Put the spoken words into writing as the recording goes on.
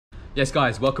Yes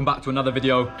guys, welcome back to another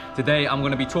video. Today I'm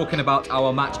going to be talking about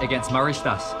our match against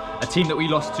Maristas, a team that we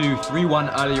lost to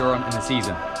 3-1 earlier on in the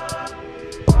season.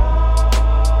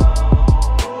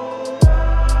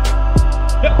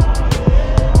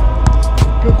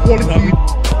 Good quality.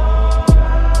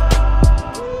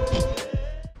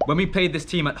 When we played this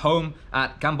team at home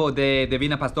at Campo de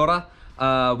Divina Pastora,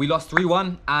 we lost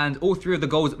 3-1 and all three of the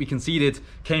goals that we conceded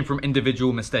came from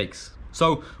individual mistakes.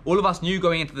 So all of us knew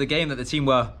going into the game that the team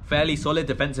were fairly solid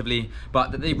defensively,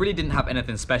 but that they really didn't have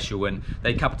anything special and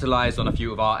they capitalized on a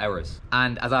few of our errors.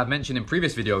 And as I've mentioned in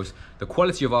previous videos, the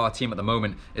quality of our team at the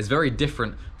moment is very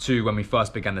different to when we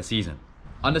first began the season.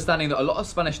 Understanding that a lot of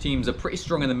Spanish teams are pretty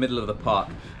strong in the middle of the park,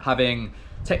 having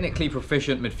technically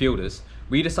proficient midfielders,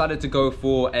 we decided to go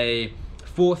for a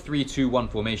 4-3-2-1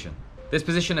 formation. This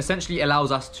position essentially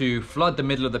allows us to flood the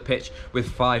middle of the pitch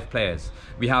with 5 players.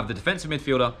 We have the defensive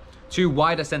midfielder, 2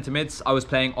 wider centre mids, I was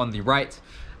playing on the right,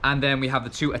 and then we have the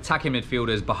 2 attacking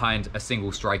midfielders behind a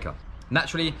single striker.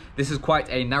 Naturally, this is quite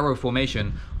a narrow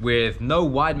formation with no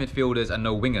wide midfielders and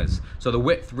no wingers, so the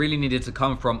width really needed to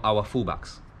come from our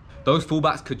fullbacks. Those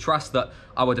fullbacks could trust that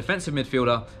our defensive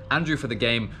midfielder, Andrew for the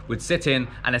game, would sit in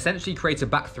and essentially create a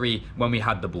back 3 when we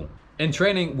had the ball. In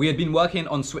training, we had been working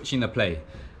on switching the play,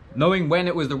 knowing when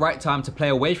it was the right time to play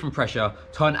away from pressure,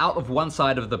 turn out of one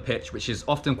side of the pitch, which is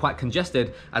often quite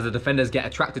congested as the defenders get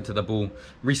attracted to the ball,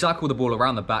 recycle the ball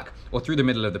around the back or through the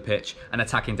middle of the pitch and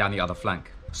attacking down the other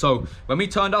flank. So when we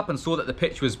turned up and saw that the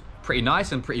pitch was pretty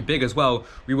nice and pretty big as well,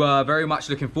 we were very much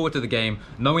looking forward to the game,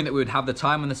 knowing that we would have the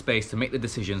time and the space to make the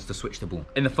decisions to switch the ball.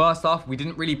 In the first half, we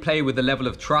didn't really play with the level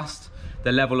of trust,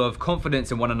 the level of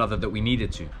confidence in one another that we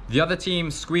needed to. The other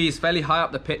team squeezed fairly high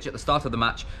up the pitch at the start of the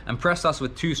match and pressed us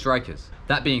with 2 strikers.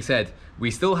 That being said, we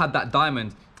still had that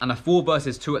diamond and a 4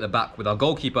 versus 2 at the back with our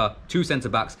goalkeeper, 2 centre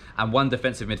backs and 1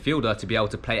 defensive midfielder to be able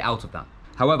to play out of that.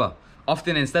 However,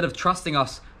 often instead of trusting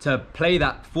us to play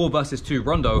that 4 versus 2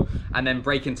 rondo and then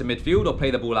break into midfield or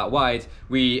play the ball out wide,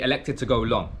 we elected to go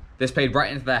long. This played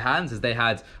right into their hands as they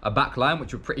had a back line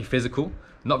which were pretty physical,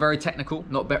 not very technical,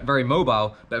 not very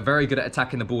mobile, but very good at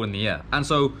attacking the ball in the air. And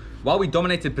so while we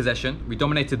dominated possession, we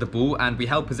dominated the ball and we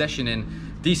held possession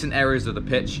in decent areas of the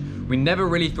pitch, we never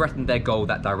really threatened their goal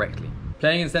that directly.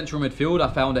 Playing in central midfield,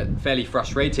 I found it fairly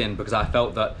frustrating because I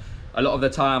felt that a lot of the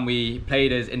time we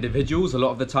played as individuals, a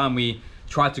lot of the time we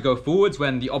tried to go forwards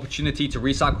when the opportunity to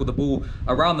recycle the ball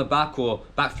around the back or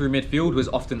back through midfield was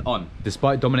often on.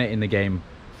 Despite dominating the game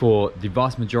for the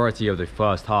vast majority of the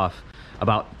first half,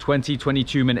 about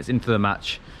 20-22 minutes into the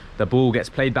match, the ball gets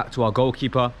played back to our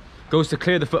goalkeeper, goes to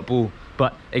clear the football,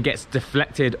 but it gets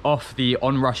deflected off the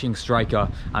onrushing striker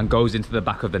and goes into the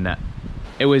back of the net.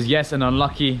 It was, yes, an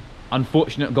unlucky,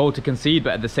 unfortunate goal to concede,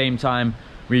 but at the same time,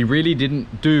 we really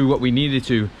didn't do what we needed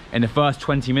to in the first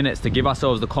 20 minutes to give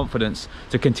ourselves the confidence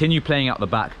to continue playing out the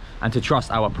back and to trust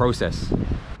our process.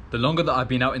 The longer that I've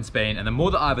been out in Spain and the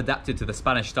more that I've adapted to the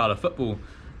Spanish style of football,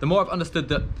 the more I've understood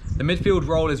that the midfield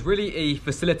role is really a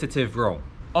facilitative role.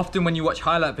 Often when you watch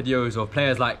highlight videos of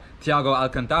players like Thiago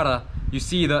Alcantara, you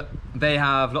see that they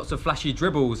have lots of flashy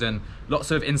dribbles and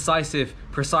lots of incisive,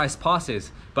 precise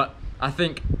passes. But I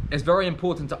think it's very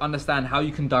important to understand how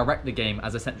you can direct the game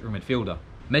as a central midfielder.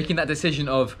 Making that decision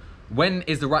of when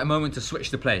is the right moment to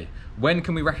switch the play? When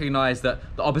can we recognize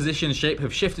that the opposition's shape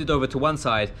have shifted over to one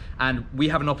side and we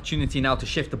have an opportunity now to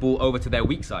shift the ball over to their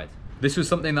weak side? This was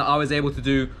something that I was able to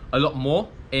do a lot more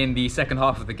in the second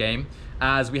half of the game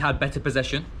as we had better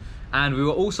possession and we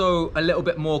were also a little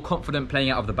bit more confident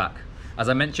playing out of the back. As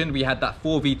I mentioned, we had that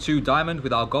 4v2 diamond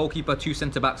with our goalkeeper, 2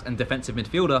 centre-backs and defensive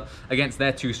midfielder against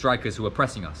their 2 strikers who were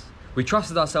pressing us. We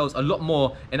trusted ourselves a lot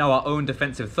more in our own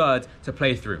defensive third to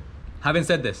play through. Having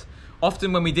said this,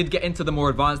 often when we did get into the more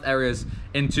advanced areas,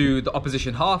 into the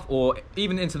opposition half or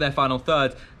even into their final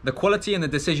third, the quality and the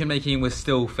decision making was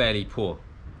still fairly poor.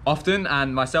 Often,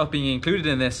 and myself being included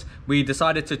in this, we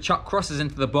decided to chuck crosses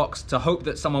into the box to hope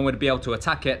that someone would be able to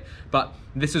attack it, but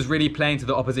this was really playing to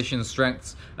the opposition's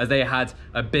strengths as they had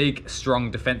a big,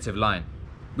 strong defensive line.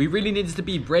 We really needed to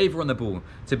be braver on the ball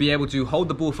to be able to hold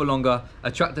the ball for longer,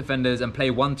 attract defenders and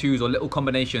play 1-2s or little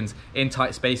combinations in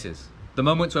tight spaces. The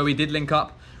moments where we did link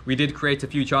up, we did create a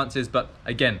few chances, but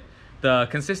again, the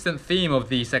consistent theme of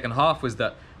the second half was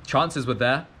that chances were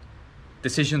there,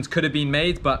 decisions could have been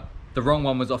made, but the wrong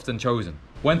one was often chosen.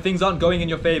 When things aren't going in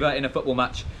your favour in a football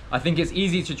match, I think it's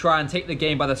easy to try and take the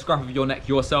game by the scruff of your neck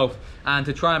yourself and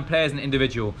to try and play as an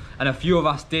individual, and a few of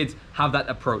us did have that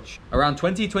approach. Around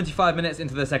 20-25 minutes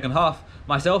into the second half,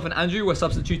 myself and Andrew were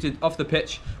substituted off the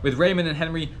pitch with Raymond and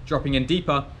Henry dropping in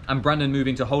deeper and Brandon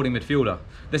moving to holding midfielder.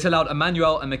 This allowed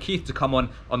Emmanuel and McKeith to come on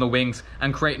the wings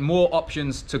and create more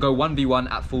options to go 1v1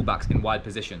 at fullbacks in wide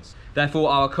positions. Therefore,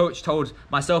 our coach told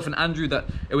myself and Andrew that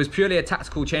it was purely a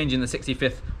tactical change in the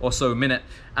 65th or so minute,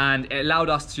 and it allowed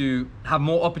us to have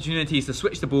more opportunities to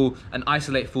switch the ball and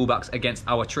isolate fullbacks against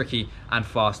our tricky and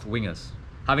fast wingers.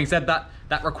 Having said that,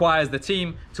 that requires the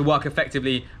team to work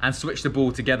effectively and switch the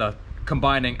ball together,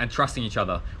 combining and trusting each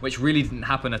other, which really didn't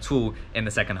happen at all in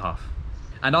the second half.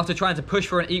 And after trying to push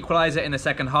for an equaliser in the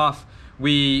second half,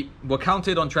 we were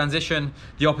counted on transition,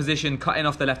 the opposition cutting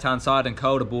off the left-hand side and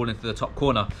curled a ball into the top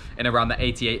corner in around the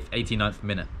 88th, 89th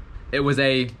minute. It was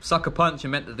a sucker punch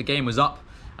and meant that the game was up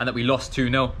and that we lost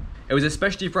 2-0. It was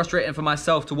especially frustrating for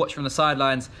myself to watch from the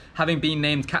sidelines, having been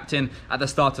named captain at the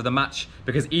start of the match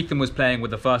because Ethan was playing with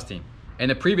the first team. In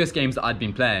the previous games that I'd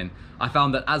been playing, I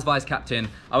found that as vice captain,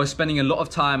 I was spending a lot of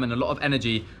time and a lot of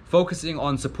energy focusing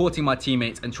on supporting my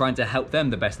teammates and trying to help them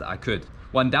the best that I could.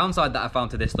 One downside that I found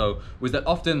to this though was that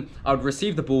often I would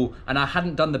receive the ball and I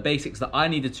hadn't done the basics that I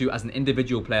needed to as an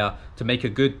individual player to make a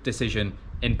good decision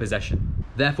in possession.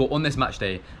 Therefore, on this match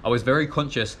day, I was very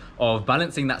conscious of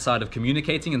balancing that side of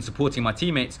communicating and supporting my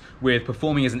teammates with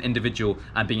performing as an individual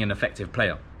and being an effective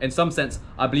player. In some sense,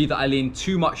 I believe that I leaned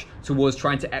too much towards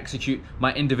trying to execute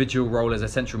my individual role as a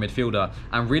central midfielder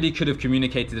and really could have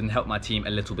communicated and helped my team a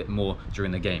little bit more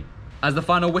during the game. As the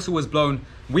final whistle was blown,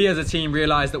 we as a team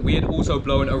realised that we had also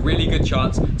blown a really good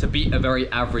chance to beat a very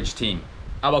average team.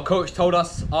 Our coach told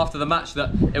us after the match that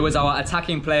it was our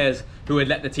attacking players who had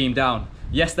let the team down.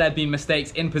 Yes, there had been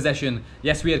mistakes in possession.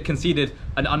 Yes, we had conceded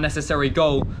an unnecessary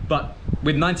goal, but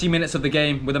with 90 minutes of the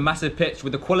game, with a massive pitch,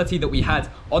 with the quality that we had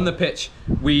on the pitch,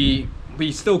 we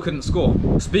still couldn't score.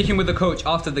 Speaking with the coach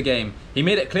after the game, he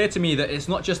made it clear to me that it's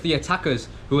not just the attackers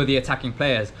who are the attacking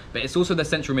players, but it's also the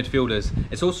central midfielders.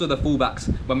 It's also the fullbacks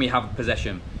when we have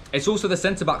possession. It's also the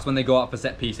centre-backs when they go out for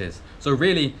set pieces. So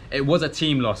really, it was a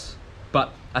team loss.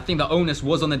 But I think the onus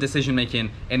was on the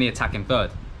decision-making in the attacking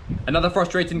third. Another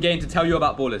frustrating game to tell you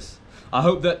about, ballers. I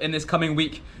hope that in this coming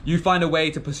week, you find a way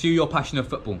to pursue your passion of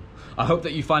football. I hope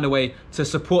that you find a way to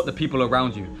support the people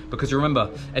around you. Because remember,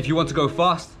 if you want to go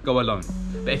fast, go alone.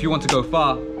 But if you want to go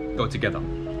far, go together.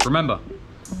 Remember,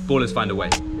 ballers find a way.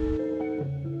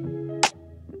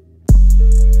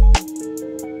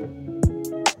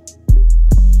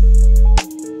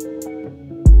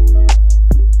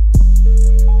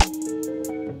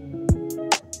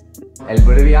 El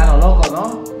boliviano loco,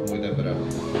 ¿no? Muy temprano.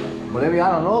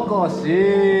 Boliviano loco,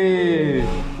 sí.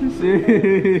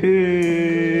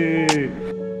 Sí.